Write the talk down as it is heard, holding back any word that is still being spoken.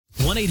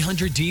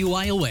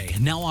1-800-DUI-AWAY,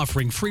 now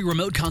offering free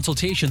remote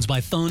consultations by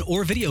phone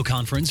or video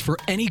conference for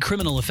any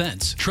criminal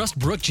offense. Trust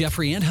Brooke,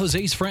 Jeffrey, and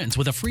Jose's friends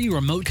with a free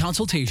remote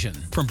consultation.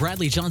 From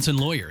Bradley Johnson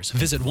Lawyers,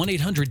 visit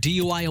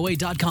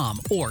 1-800-DUI-AWAY.com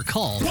or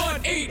call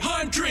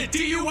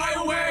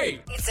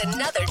 1-800-DUI-AWAY. It's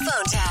another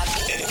phone tap.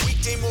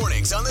 Weekday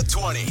mornings on the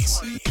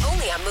 20s.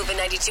 Only on Moving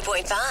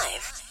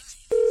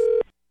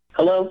 92.5.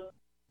 Hello?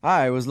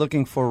 Hi, I was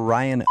looking for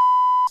Ryan.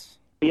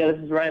 Yeah,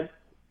 this is Ryan.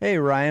 Hey,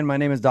 Ryan, my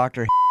name is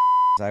Dr.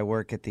 I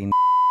work at the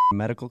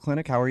medical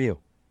clinic. How are you?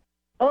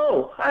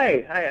 Oh,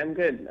 hi. Hi, I'm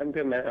good. I'm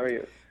good, man. How are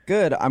you?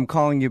 Good. I'm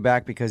calling you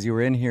back because you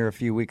were in here a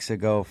few weeks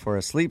ago for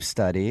a sleep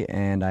study,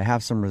 and I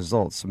have some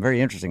results, some very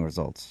interesting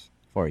results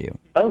for you.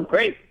 Oh,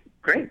 great.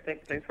 Great.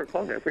 Thanks for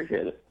calling. I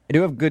appreciate it. I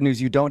do have good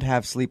news. You don't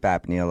have sleep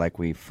apnea like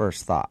we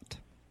first thought.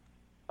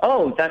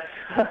 Oh, that's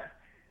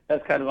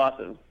kind of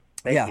awesome.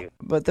 Thank you.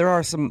 But there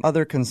are some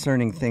other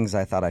concerning things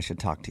I thought I should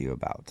talk to you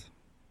about.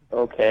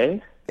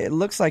 Okay. It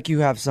looks like you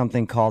have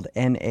something called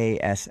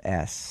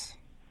NASS.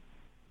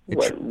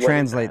 It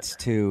translates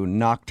to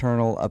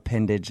Nocturnal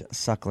Appendage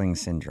Suckling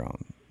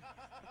Syndrome.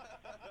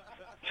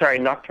 Sorry,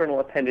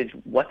 nocturnal appendage,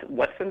 what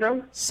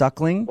syndrome?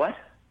 Suckling? What?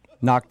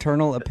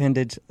 Nocturnal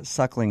Appendage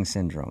Suckling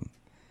Syndrome.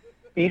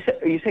 Are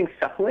you saying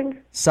suckling?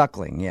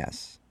 Suckling,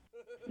 yes.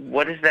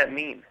 What does that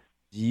mean?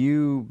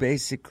 You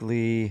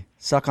basically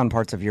suck on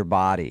parts of your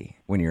body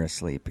when you're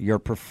asleep. Your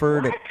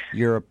preferred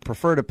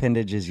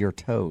appendage is your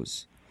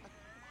toes.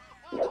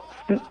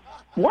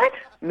 What?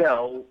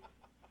 No.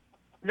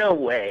 No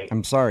way.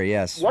 I'm sorry,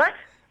 yes. What?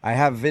 I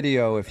have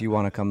video if you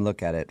want to come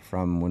look at it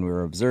from when we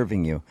were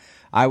observing you.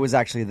 I was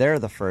actually there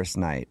the first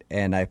night,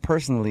 and I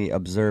personally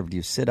observed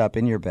you sit up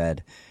in your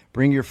bed,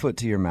 bring your foot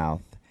to your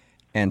mouth,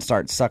 and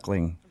start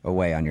suckling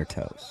away on your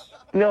toes.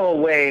 No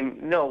way,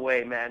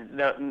 man.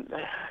 No.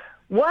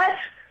 What?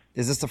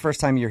 Is this the first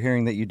time you're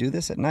hearing that you do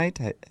this at night?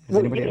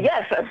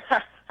 Yes.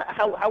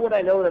 How would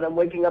I know that I'm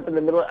waking up in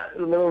the middle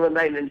of the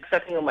night and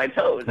sucking on my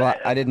toes? Well,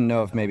 I didn't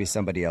know if maybe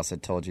somebody else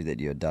had told you that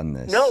you had done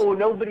this. No,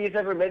 nobody has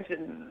ever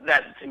mentioned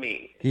that to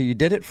me. You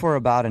did it for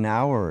about an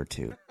hour or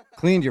two.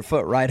 Cleaned your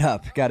foot right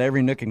up. Got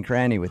every nook and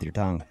cranny with your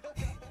tongue.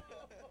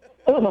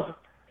 Oh,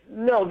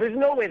 no, there's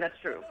no way that's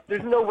true.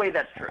 There's no way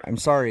that's true. I'm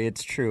sorry,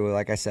 it's true.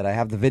 Like I said, I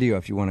have the video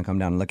if you want to come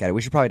down and look at it.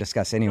 We should probably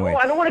discuss anyway. No,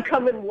 I don't want to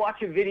come and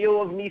watch a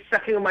video of me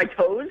sucking on my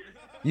toes.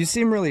 You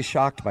seem really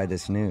shocked by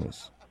this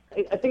news.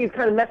 I think it's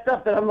kind of messed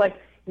up that I'm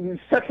like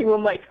sucking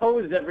on my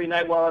toes every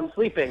night while I'm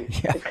sleeping.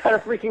 Yeah. It's kind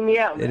of freaking me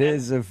out, man. It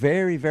is a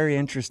very, very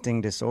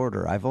interesting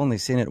disorder. I've only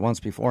seen it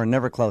once before and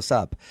never close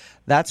up.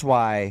 That's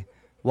why,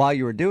 while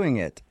you were doing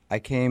it, I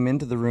came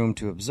into the room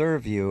to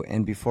observe you,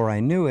 and before I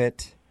knew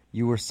it,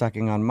 you were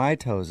sucking on my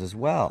toes as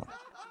well.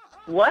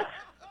 What?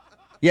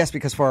 Yes,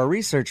 because for our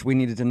research, we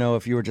needed to know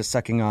if you were just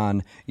sucking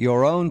on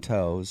your own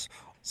toes.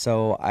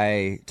 So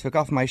I took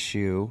off my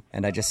shoe,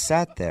 and I just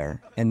sat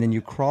there, and then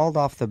you crawled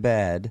off the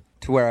bed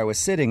to where I was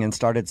sitting and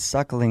started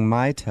suckling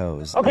my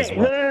toes. Okay, as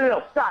well.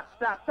 no. Stop.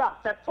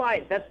 That's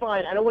fine.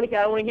 I don't want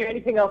to hear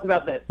anything else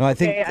about this. No, I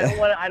think. Okay?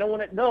 I don't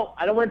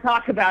want to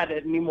talk about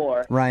it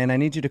anymore. Ryan, I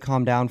need you to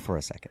calm down for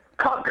a second.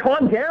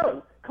 Calm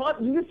down.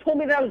 You just told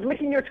me that I was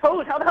licking your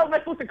toes. How the hell am I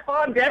supposed to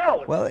calm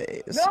down? Well,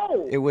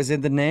 it was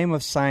in the name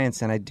of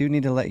science, and I do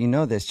need to let you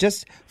know this,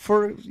 just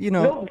for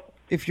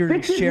if you're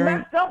this sharing.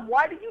 This is messed up.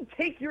 Why did you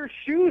take your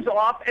shoes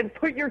off and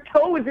put your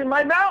toes in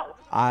my mouth?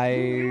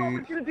 I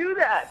want you to do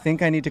that.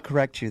 think I need to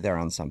correct you there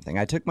on something.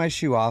 I took my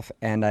shoe off,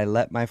 and I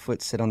let my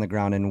foot sit on the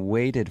ground and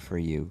waited for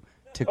you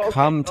to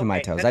come to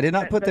my toes. I did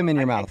not put them in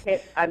your mouth.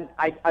 I'm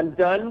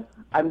done.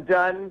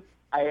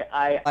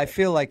 I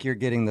feel like you're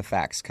getting the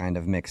facts kind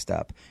of mixed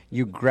up.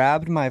 You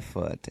grabbed my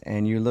foot,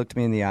 and you looked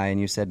me in the eye, and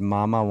you said,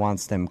 "Mama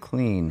wants them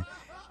clean."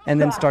 And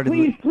then started...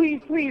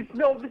 Please.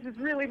 No, this is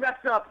really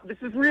messed up. This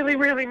is really,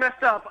 really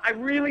messed up. I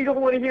really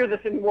don't want to hear this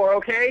anymore,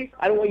 okay?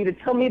 I don't want you to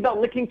tell me about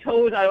licking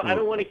toes. I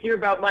don't want to hear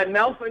about my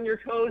mouth on your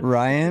toes.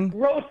 Ryan? This is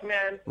gross,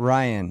 man.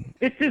 Ryan.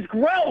 This is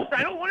gross.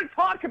 I don't want to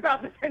talk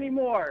about this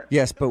anymore.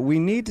 Yes, but we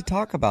need to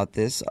talk about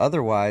this.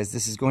 Otherwise,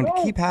 this is going to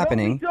keep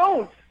happening. No, we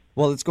don't.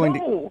 Well, it's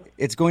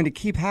going to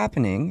keep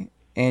happening,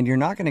 and you're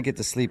not going to get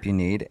the sleep you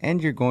need,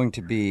 and you're going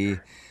to be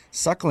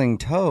suckling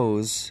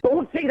toes.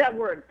 Don't say that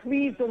word.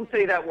 Please don't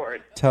say that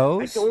word.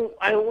 Toes?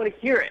 I don't want to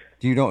hear it.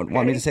 You don't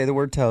want me to say the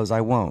word toes?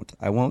 I won't.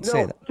 I won't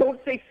say that. Don't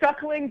say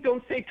suckling.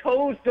 Don't say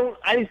toes.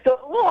 I'm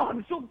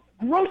so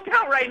grossed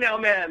out right now,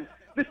 man.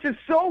 This is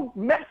so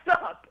messed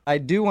up. I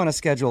do want to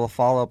schedule a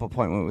follow-up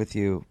appointment with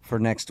you for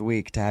next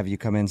week to have you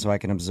come in so I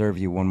can observe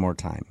you one more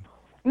time.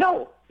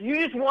 No.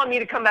 You just want me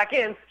to come back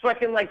in so I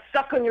can,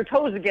 suck on your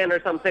toes again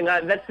or something.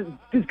 That's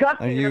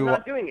disgusting. I'm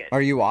not doing it.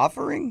 Are you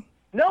offering?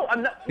 No,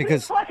 I'm not.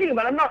 Because, what are you talking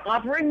about? I'm not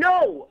offering.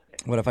 No.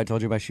 What if I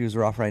told you my shoes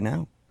are off right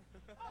now?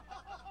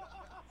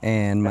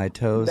 And my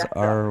toes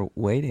are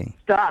waiting.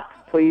 Stop,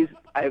 please.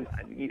 I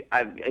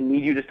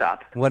need you to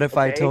stop. What if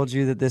I told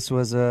you that this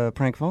was a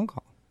prank phone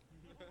call?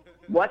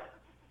 What?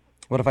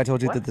 What if I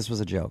told you that this was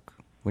a joke?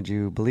 Would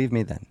you believe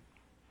me then?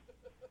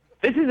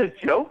 This is a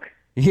joke?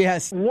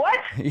 Yes. What?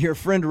 Your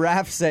friend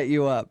Raph set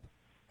you up.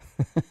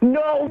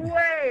 No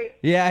way.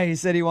 Yeah, he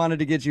said he wanted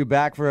to get you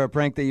back for a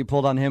prank that you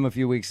pulled on him a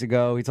few weeks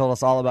ago. He told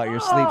us all about your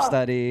sleep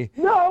study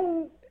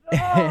No!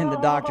 and the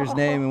doctor's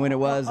name and when it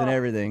was and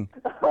everything.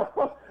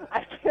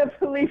 I can't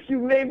believe you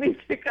made me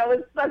think I was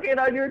sucking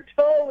on your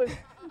toes.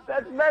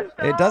 That's messed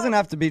up. It doesn't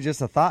have to be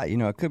just a thought. You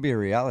know, it could be a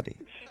reality.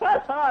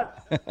 Shut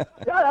up.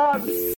 Shut up.